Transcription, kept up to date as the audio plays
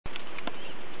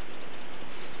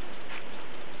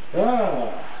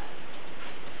Buenas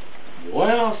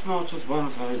noches,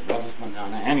 buenas noches, buenas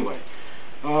mañana. Anyway,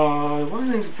 one of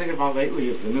the things I'm thinking about lately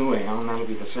is the new Aeon. That'll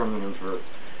be the semonym for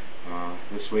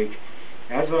this week.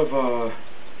 As of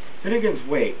Finnegan's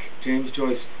Wake, James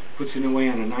Joyce puts a new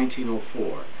Aeon in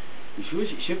 1904. He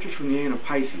shifted from the Aeon of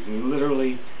Pisces. I mean,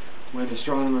 literally, when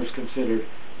astronomers considered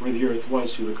where the Earth was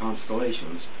through the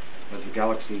constellations, as the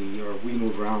galaxy, or we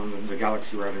move around in the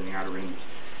galaxy rather than the outer rings.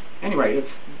 Anyway,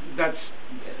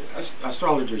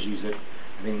 astrologers use it,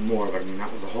 I think, more, but I mean,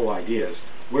 that was the whole idea, is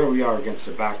where we are against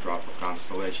the backdrop of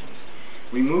constellations.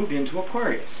 We moved into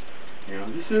Aquarius. You know,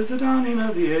 this is the dawning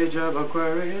of the age of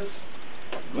Aquarius.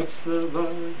 What's the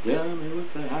buzz? Tell me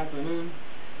what's the happening?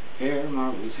 Hair,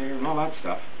 marvelous hair, and all that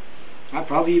stuff.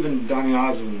 Probably even Donny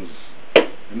Osmond's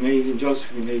amazing, Joseph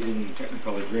the Amazing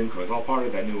Technicolor Dreamcoat, all part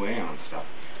of that new Aeon stuff.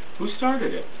 Who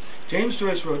started it? James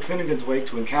Joyce wrote Finnegan's Wake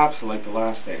to encapsulate the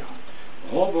last Aeon.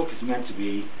 The whole book is meant to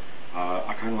be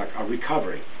a kind of like a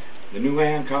recovery. The new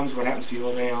Aeon comes, what happens to the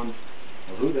old Aeon?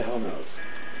 Well, who the hell knows?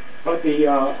 But the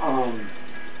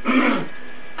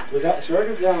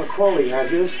Sir Edgar Crowley had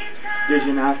his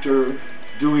vision after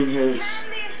doing his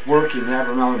working, the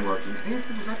Abramelin working.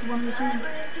 Was that the one he was doing?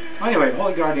 Anyway,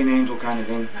 Holy Guardian Angel kind of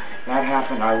thing. That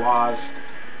happened.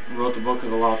 Wrote the book of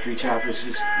the Law, 3 chapters,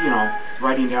 just, you know,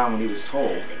 writing down when he was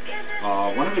told.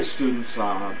 One of his students,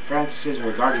 Francis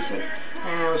Regardi, said,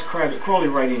 it was Crowley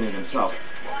writing it himself.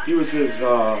 He was his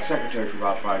secretary for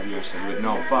about 5 years, so he would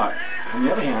know. But, on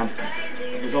the other hand,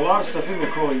 there's a lot of stuff in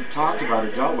there Crowley talked about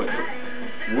or dealt with that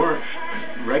weren't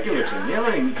regular to him. The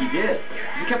other thing he did,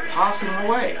 he kept tossing them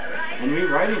away and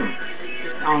rewriting them.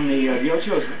 On the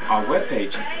Ocho's webpage,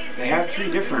 they have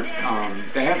 3 different,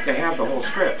 they have the whole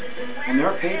script, and there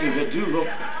are pages that do look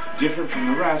different from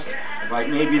the rest, like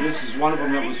maybe this is one of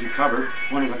them that was recovered,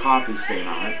 one of the copies staying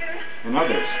on it, and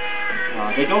others.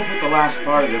 They don't put the last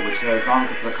part of it, which says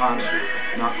Uncle for the Constru,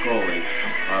 not Crowley.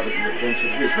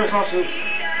 There's also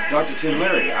Dr. Tim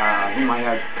Leary, whom I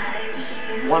had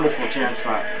a wonderful chance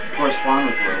to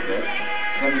correspond with a little bit.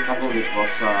 Sent me a couple of his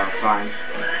books signed.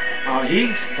 He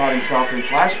thought himself in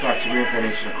flashbacks of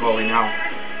reincarnation of Crowley. Now,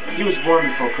 he was born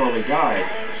before Crowley died,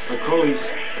 but Crowley's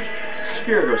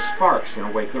spirit or sparks, in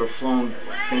a way, could have flown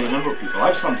in a number of people.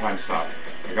 I've sometimes thought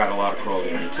I got a lot of Crowley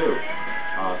in me, too.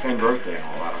 Same birthday and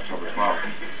all that, October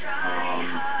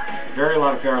 12th. Very a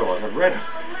lot of parallels. I've read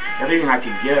everything I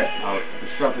could get of the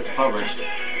stuff that's published.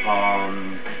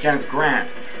 Kenneth Grant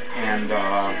and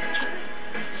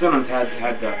Simmons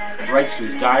had the rights to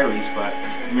his diaries, but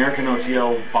American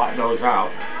OTL bought those out.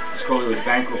 Crowley was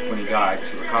bankrupt when he died,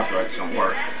 so the copyrights don't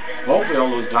work. Hopefully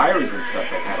all those diaries and stuff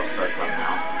like that will start coming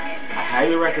out. I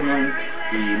highly recommend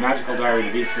the Magical Diary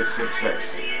of V666.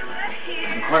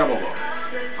 Incredible book.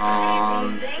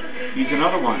 He's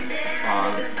another one.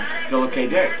 Philip K.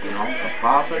 Dick, you know, a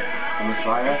prophet, the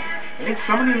Messiah. I think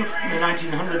somebody in the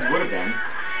 1900s would have been.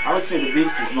 I would say the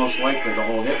Beast is most likely the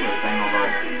whole Hitler thing,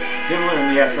 although Himmler and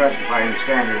the SS, as I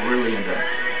understand, are really into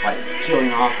like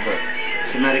killing off the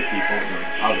Semitic peoples and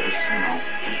others, you know.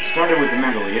 Started with the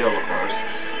mentally ill, of course.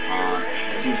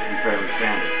 It seems to be fairly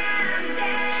standard.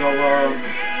 So,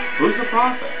 who's the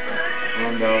prophet?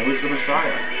 And who's the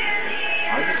Messiah?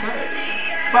 Hard to say.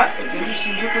 But it's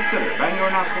interesting to consider.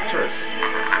 Bangor Gnostic Church.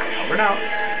 Over and out.